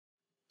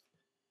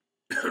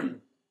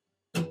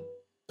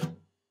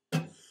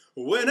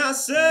When I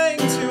sang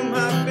to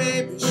my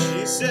baby,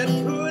 she said,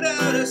 put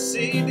out a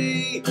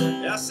CD.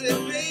 I said,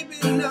 baby,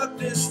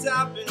 nothing's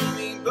stopping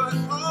me, but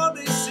all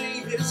they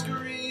see is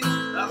green.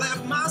 I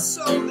left my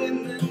soul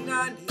in the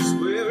 90s,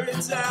 where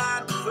it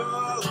died with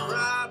all the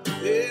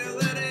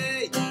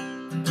probability.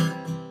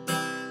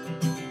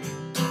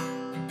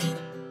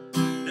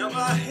 Now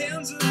my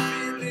hands are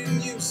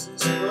feeling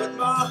useless, but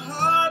my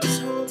heart is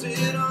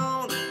holding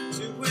on to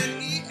an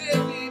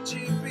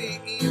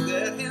EADGBE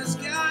that has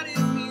guided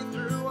me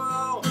through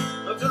all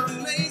of the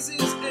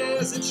mazes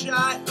as a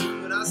child.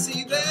 But I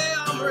see they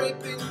are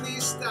raping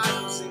these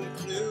styles,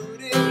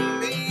 including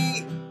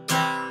me.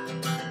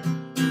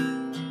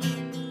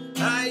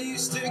 I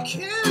used to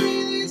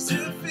carry these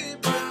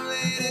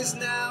defibrillators,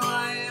 now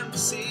I am a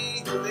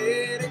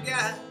see-you-later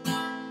guy.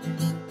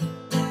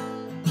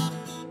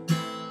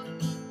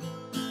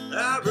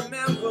 I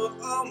remember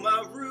all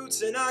my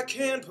roots, and I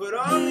can put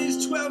on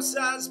these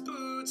 12-size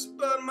boots,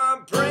 but my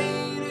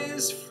brain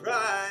is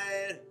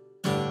fried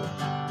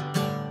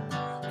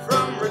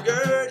from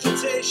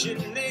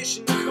regurgitation.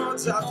 Nation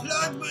chords are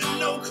plugged, but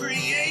no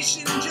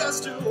creation,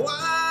 just a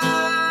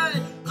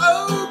wide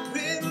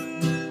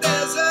open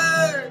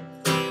desert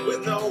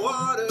with no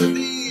water.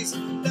 These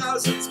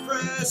thousands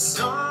press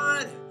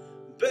on.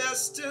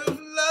 Best of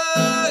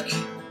luck.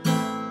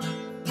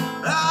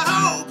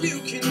 I hope you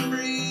can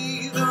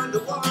breathe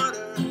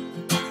underwater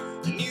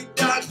and you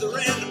dodge the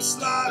random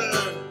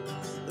slaughter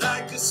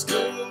like a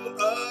school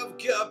of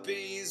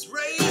guppies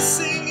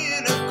racing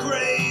in a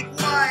great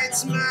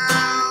white's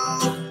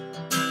mouth.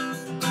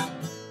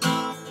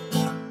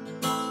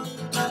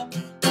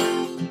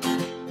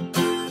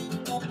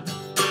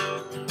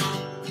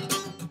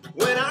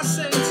 When I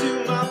sang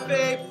to my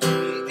baby,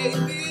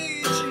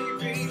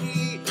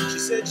 EADGBE, she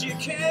said you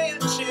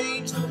can't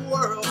change the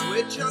world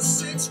with just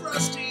 6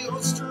 rusty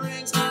old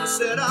strings. I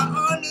said I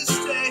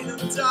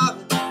understand,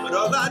 darling, but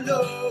all I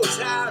know is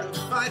how to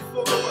fight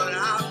for what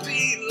I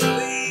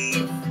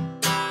believe.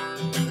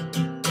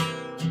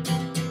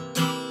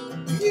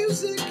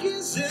 Music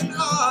is an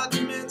art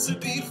meant to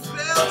be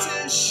felt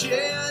and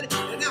shared,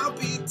 and I'll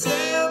be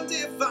damned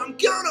if I'm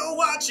gonna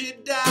watch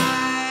it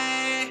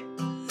die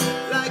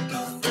like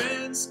a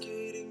friend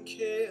skating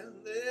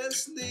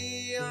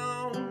carelessly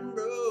on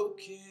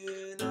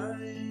broken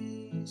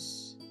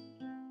ice.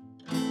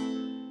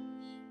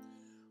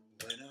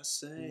 When I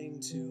sang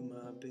to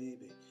my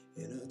baby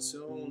in a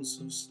tone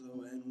so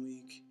slow and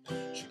weak,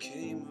 she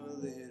came a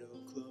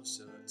little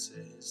closer and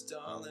says,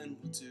 darling,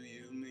 what do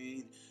you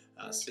mean?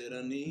 I said,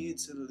 I need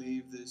to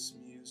leave this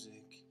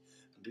music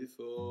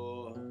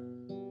before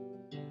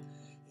it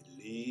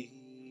leaves.